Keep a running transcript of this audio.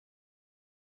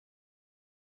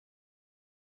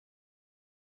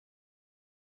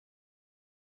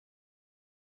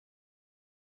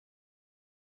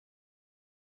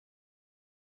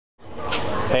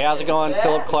Hey, how's it going?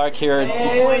 Philip Clark here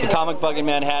at the Comic Bug in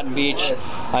Manhattan Beach.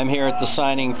 I'm here at the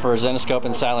signing for Zenescope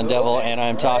and Silent Devil, and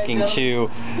I'm talking to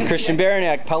Christian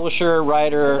Beranek, publisher,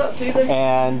 writer,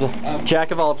 and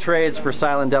jack of all trades for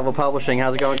Silent Devil Publishing.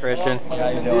 How's it going, Christian? How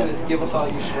you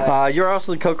doing? You're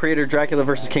also the co-creator of Dracula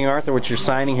vs. King Arthur, which you're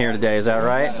signing here today. Is that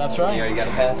right? That's right. Yeah, you got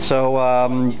a pass. So,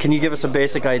 can you give us a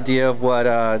basic idea of what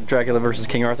Dracula vs.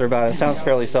 King Arthur about? It sounds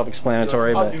fairly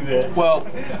self-explanatory, but well,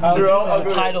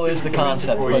 the title is the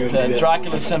concept, but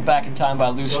Dracula is sent back in time by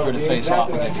Lucifer to face off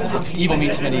against it. It's evil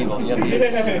meets medieval. You have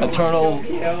the eternal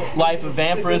life of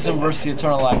vampirism versus the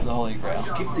eternal life of the Holy Grail.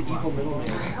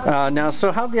 Now,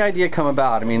 so how did the idea come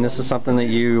about? I mean, this is something that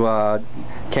you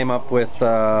came up with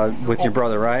your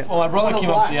brother, right? Well, my brother came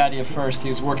up with the idea first. He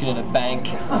was working in a bank.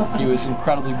 He was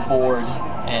incredibly bored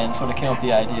and sort of came up with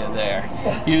the idea there.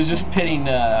 He was just pitting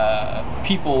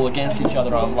people against each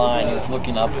other online. He was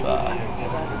looking up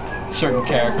certain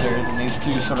characters, and these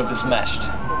two sort of just meshed.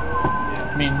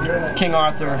 I mean, King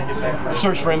Arthur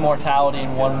searched for immortality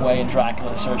in one way, and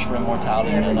Dracula searched for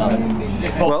immortality in another.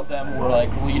 Both of them were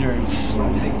like leaders.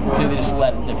 They just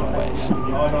led in different ways.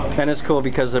 And it's cool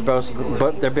because they're both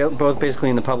basically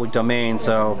in the public domain,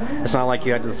 so it's not like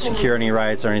you had to secure any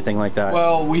rights or anything like that.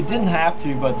 Well, we didn't have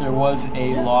to, but there was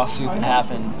a lawsuit that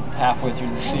happened halfway through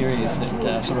the series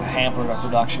that sort of hampered our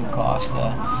production cost.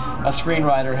 A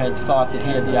screenwriter had thought that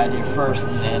he had the idea first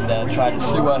and tried to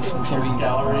sue us, and so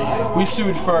we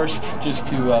sued first just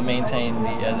to maintain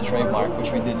the trademark, which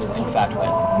we did in fact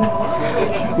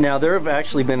win. Now, there have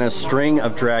actually been a string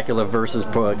of Dracula versus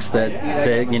books that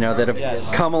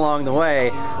have come along the way,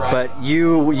 but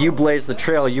you blazed the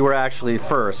trail. You were actually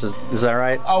first. Is that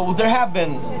right? Oh, well, there have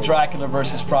been Dracula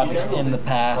versus projects in the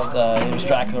past. It was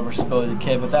Dracula versus Billy the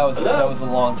Kid, but that was a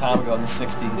long time ago in the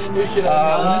 60s. When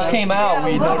this came out,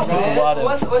 we noticed a lot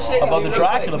of the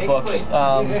Dracula books.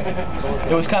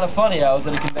 It was kind of funny. I was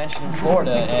at a convention in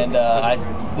Florida, and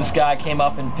this guy came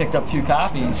up and picked up 2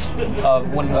 copies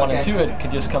of when 1 and 2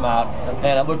 could just come out,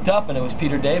 and I looked up, and it was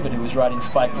Peter David who was writing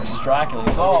Spike versus Dracula.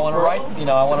 He said, "Oh, I want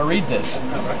to read this,"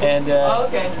 and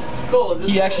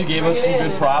he actually gave us some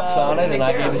good props on it, and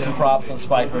I gave him some props on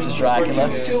Spike versus Dracula.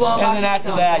 And then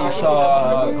after that, you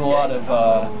saw a lot of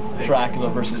Dracula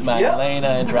versus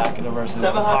Magdalena and Dracula versus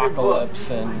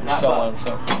Apocalypse and so on and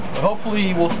so forth. But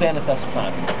hopefully we'll stand the test of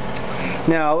time.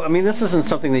 Now, I mean, this isn't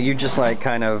something that you just like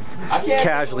kind of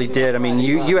casually did. I mean,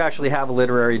 you actually have a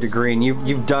literary degree, and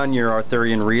you've done your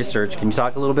Arthurian research. Can you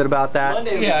talk a little bit about that?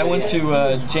 Yeah, I went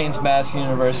to James Madison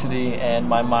University, and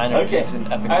my minor is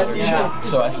in epic literature.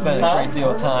 So I spent a great deal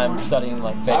of time studying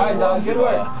like Beowulf,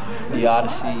 the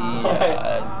Odyssey,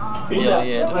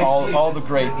 Iliad, all the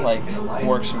great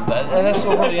works from that, and that's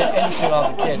what really interested me when I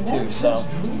was a kid too. So,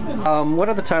 what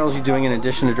other titles are you doing in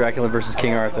addition to Dracula vs.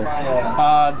 King Arthur?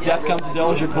 Death Comes to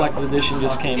Dillinger Collected Edition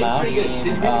just came out.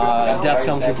 Death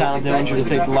Comes to Town of Dillinger to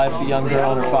take the life of a young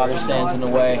girl and her father stands in the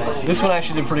way. This one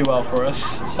actually did pretty well for us.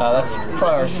 That's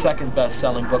probably our second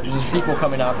best-selling book. There's a sequel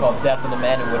coming out called Death of the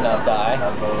Man Who Would Not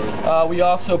Die. We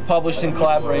also published in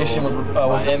collaboration with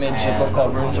Image a book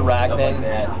called Runes of Ragnan.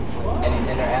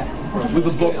 We have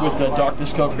a book with the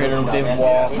Darkness co-creator David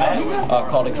Wall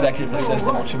called Executive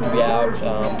Assistant, which will be out.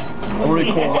 A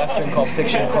really cool western called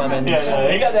Fiction Clemens.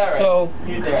 So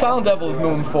Silent Devil is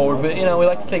moving forward, but we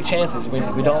like to take chances. We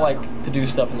don't like to do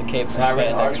stuff in the capes and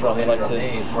spandex realm. We like to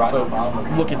sort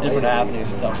of look at different avenues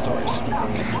to tell stories.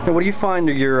 Now, what do you find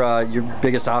are your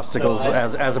biggest obstacles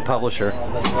as a publisher?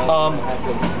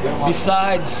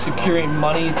 Besides securing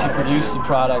money to produce the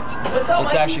product,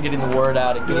 it's actually getting the word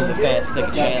out and getting the fans to take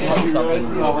a chance on something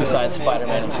besides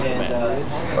Spider-Man and Superman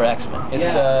or X-Men.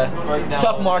 It's a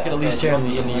tough market, at least here in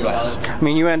the U.S. I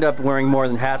mean, you end up wearing more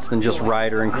than hats than just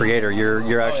writer and creator.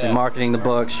 You're actually marketing the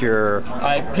books.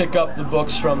 I pick up the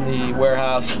books from the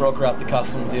warehouse, broker out the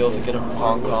custom deals, and get them from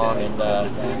Hong Kong,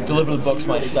 and deliver the books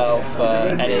myself,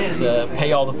 edit,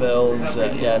 pay all the bills.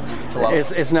 Yeah, it's a lot.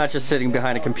 It's not just sitting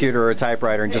behind a computer or a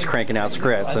typewriter and just cranking out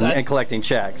scripts and collecting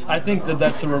checks. I think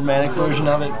that's a romantic version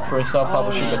of it for a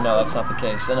self-publisher, but no, that's not the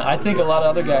case. And I think a lot of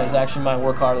other guys actually might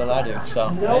work harder than I do. So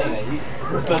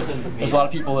there's a lot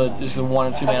of people that just a 1-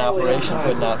 and 2-man operation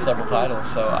putting out several titles.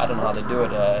 So I don't know how they do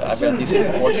it. I've got a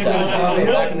decent support staff.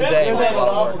 Back in the day, it was a lot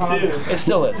of work. It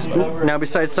still is. But. Now,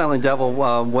 besides Silent Devil,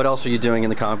 what else are you doing in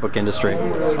the comic book industry?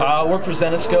 I work for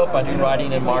Zenescope. I do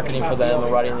writing and marketing for them.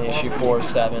 I'm writing the issue 4 of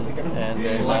 7, and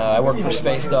then I work for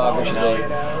Space Dog, which is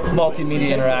a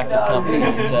multimedia interactive company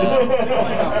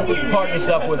that partners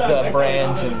up with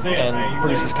brands and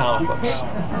produces comic books.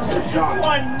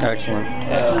 Excellent.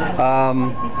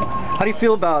 How do you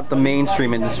feel about the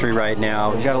mainstream industry right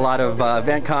now? We've got a lot of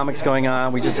event comics going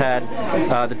on. We just had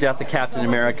the death of Captain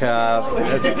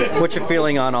America. What's your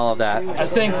feeling on all of that? I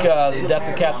think the death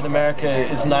of Captain America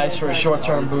is nice for a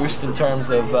short-term boost in terms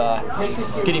of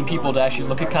getting people to actually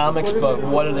look at comics, but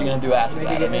what are they going to do after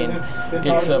that? I mean,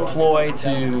 it's a ploy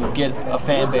to get a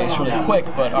fan base really quick,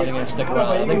 but are they going to stick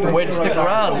around? I think the way to stick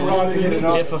around is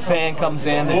if a fan comes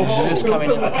in that is just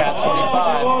coming in for Cap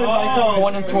 25,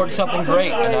 point them towards something great,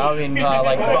 you know? I mean,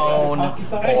 like Bone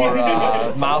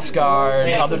or Mouse Guard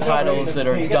and other titles that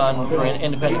are done for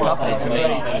independent companies. I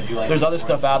mean, there's other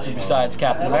stuff out there besides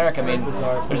Captain America. I mean,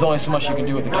 there's only so much you can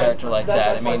do with a character like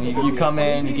that. I mean, you come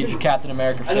in, you get your Captain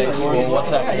America face, well,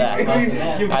 what's after that?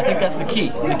 I think that's the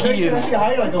key. The key is,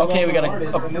 okay, we got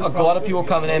a lot of people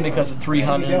coming in because of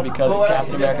 300, because of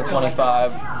Captain America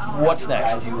 25. What's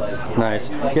next? Nice.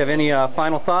 Do you have any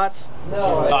final thoughts?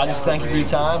 Just thank you for your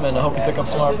time, and I hope you pick up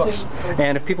some more books.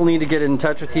 And if people need to get in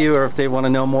touch with you, or if they want to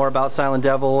know more about Silent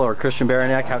Devil or Christian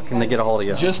Beranek, how can they get a hold of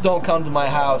you? Just don't come to my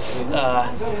house.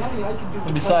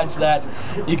 Besides that,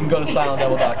 you can go to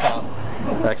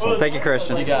silentdevil.com. Excellent. Thank you,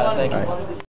 Christian. You got it.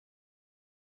 Thank you.